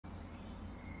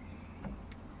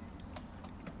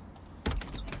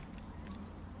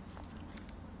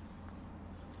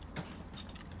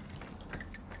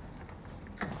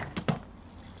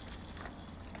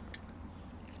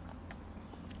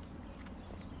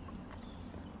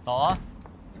早啊！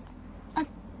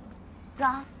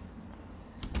早。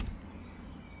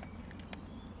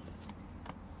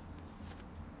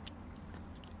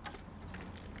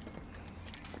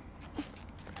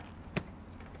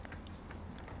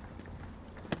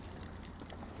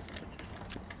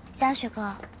嘉许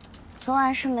哥，昨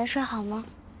晚是没睡好吗？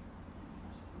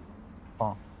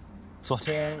哦，昨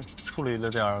天处理了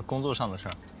点工作上的事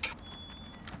儿。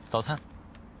早餐。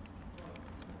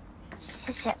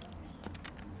谢谢。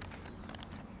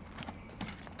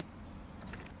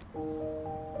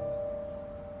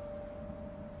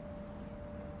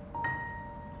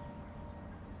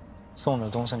送的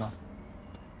东西呢？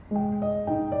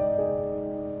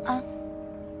啊？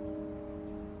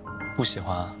不喜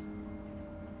欢啊？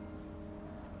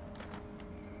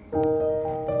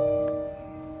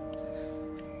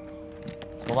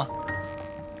走吧。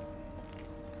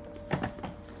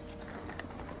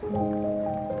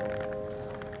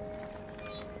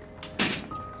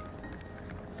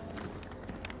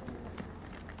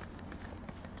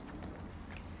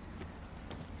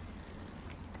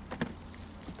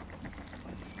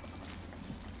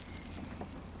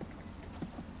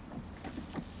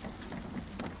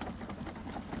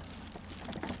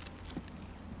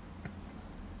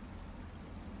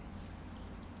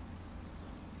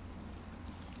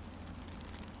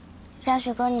嘉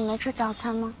许哥，你没吃早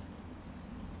餐吗？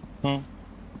嗯。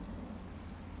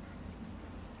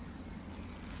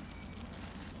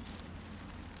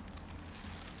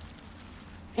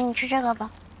你吃这个吧。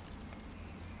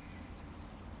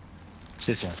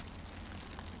谢谢。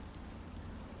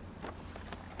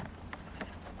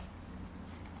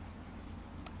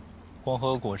光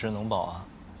喝果汁能饱啊？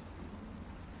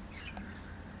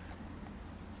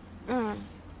嗯。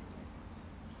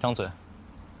张嘴。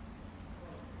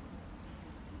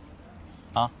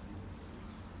啊。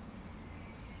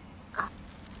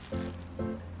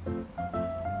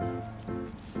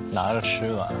拿着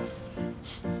吃吧。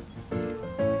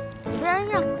别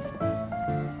让。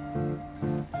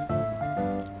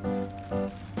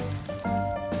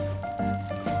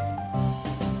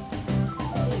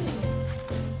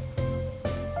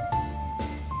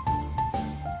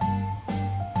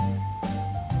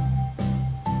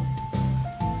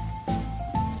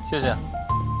谢谢。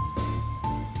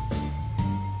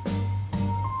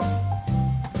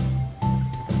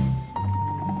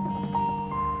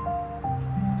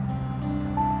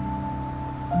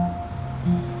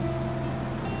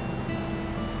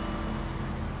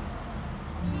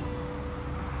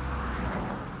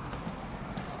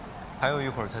还有一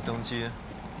会儿才登机，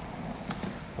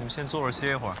我们先坐着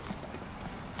歇一会儿。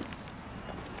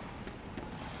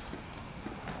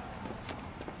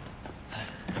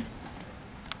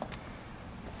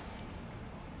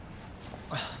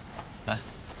来，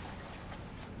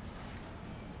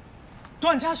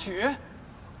段嘉许，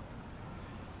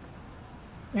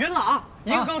元朗，一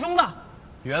个高中的。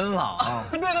元朗，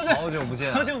对对对，好久不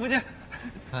见，好久不见。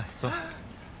来坐。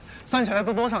算起来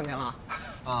都多少年了？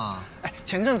啊，哎，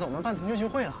前阵子我们办同学聚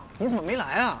会了，你怎么没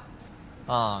来啊？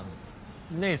啊，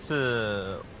那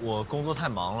次我工作太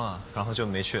忙了，然后就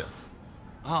没去。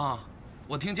啊，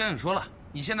我听江宇说了，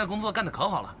你现在工作干得可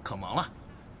好了，可忙了，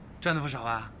赚的不少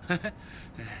啊。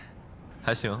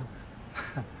还行。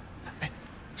哎，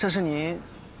这是你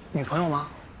女朋友吗？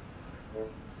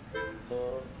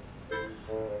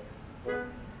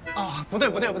哦，不对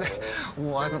不对不对，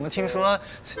我怎么听说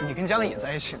你跟江颖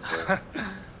在一起呢？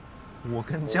我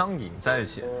跟江颖在一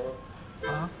起。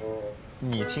啊？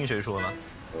你听谁说的？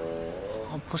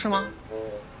哦，不是吗？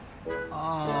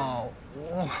哦，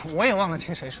我也忘了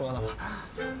听谁说的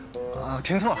了。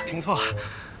听错了，听错了。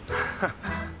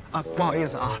啊，不好意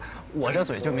思啊，我这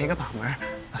嘴就没个把门，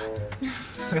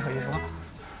随口一说。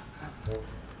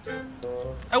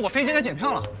哎，我飞机该检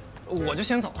票了，我就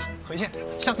先走了，回见。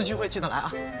下次聚会记得来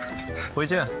啊。回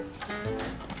见。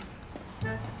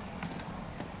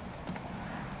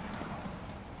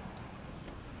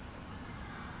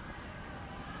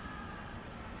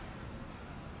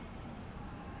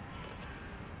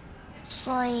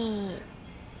所以，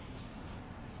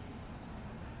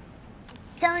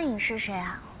江颖是谁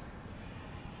啊？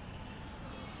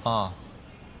啊，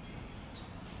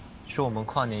是我们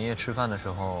跨年夜吃饭的时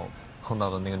候碰到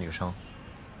的那个女生。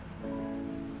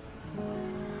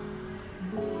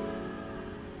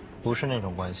不是那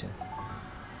种关系。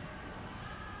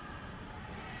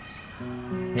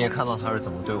你也看到她是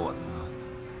怎么对我的了，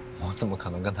我怎么可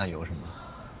能跟她有什么？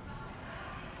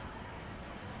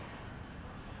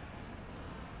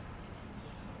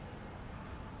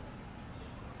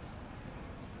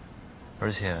而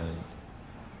且，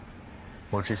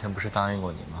我之前不是答应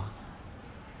过你吗？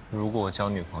如果我交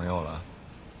女朋友了，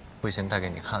会先带给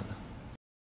你看的。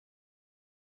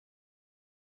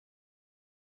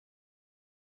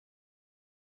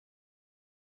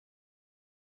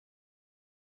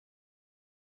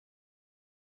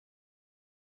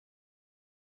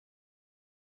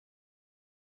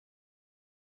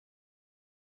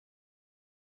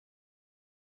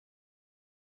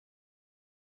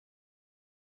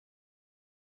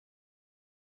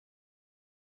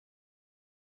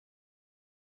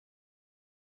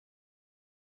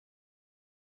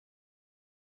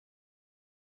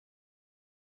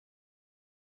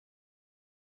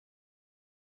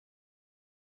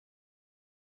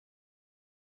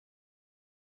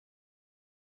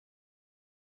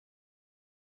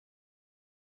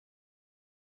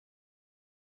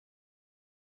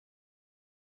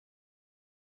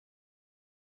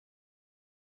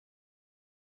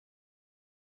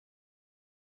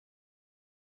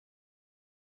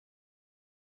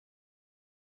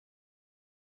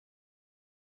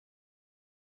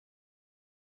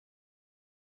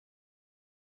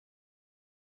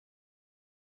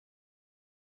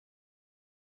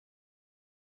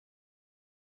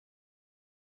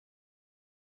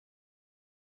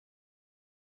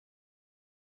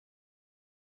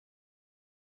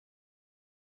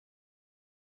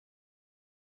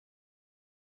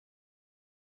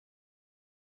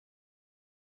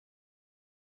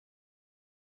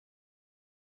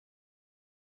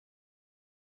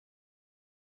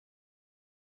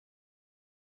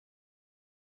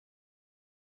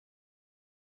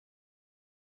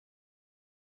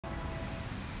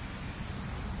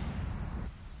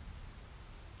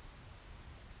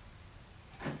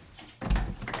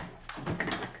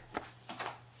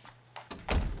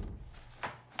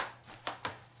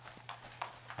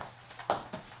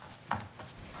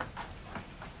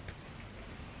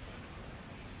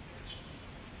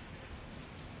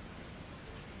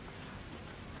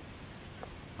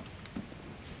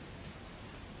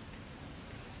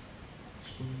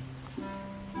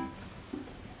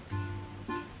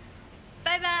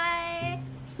拜拜。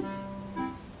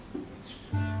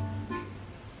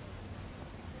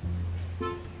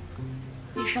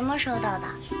你什么时候到的？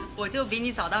我就比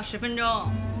你早到10分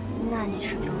钟。那你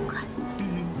是比我快。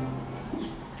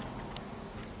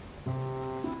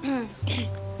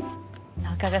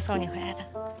老哥哥送你回来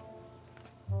的。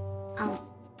嗯，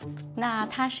那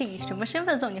他是以什么身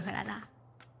份送你回来的？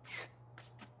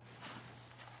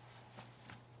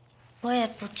我也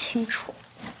不清楚。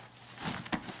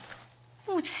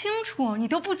不清楚？你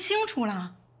都不清楚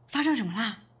了？发生什么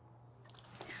啦？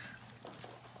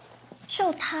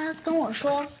就他跟我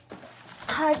说，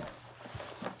他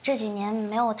这几年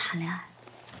没有谈恋爱。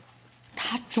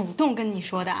他主动跟你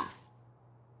说的？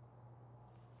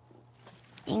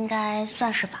应该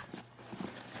算是吧。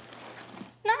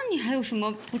那你还有什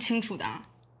么不清楚的？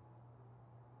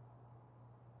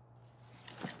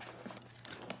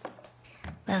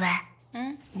薇薇，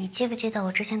嗯，你记不记得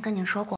我之前跟你说过，